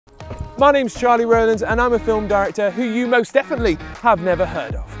My name's Charlie Rowlands and I'm a film director who you most definitely have never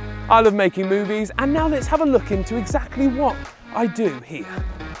heard of. I love making movies, and now let's have a look into exactly what I do here.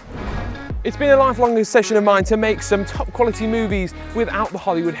 It's been a lifelong obsession of mine to make some top quality movies without the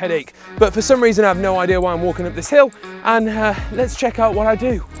Hollywood headache, but for some reason I have no idea why I'm walking up this hill, and let's check out what I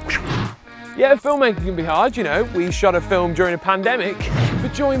do. Yeah, filmmaking can be hard, you know. We shot a film during a pandemic,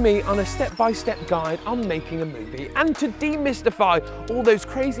 but join me on a step-by-step guide on making a movie and to demystify all those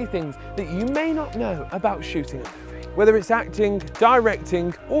crazy things that you may not know about shooting a movie. Whether it's acting,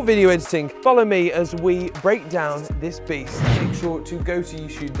 directing, or video editing, follow me as we break down this beast. Make sure to go to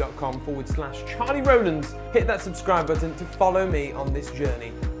youtube.com/Charlie Rowlands, hit that subscribe button to follow me on this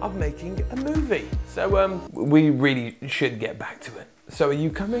journey of making a movie. So we really should get back to it. So are you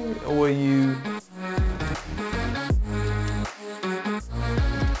coming or are you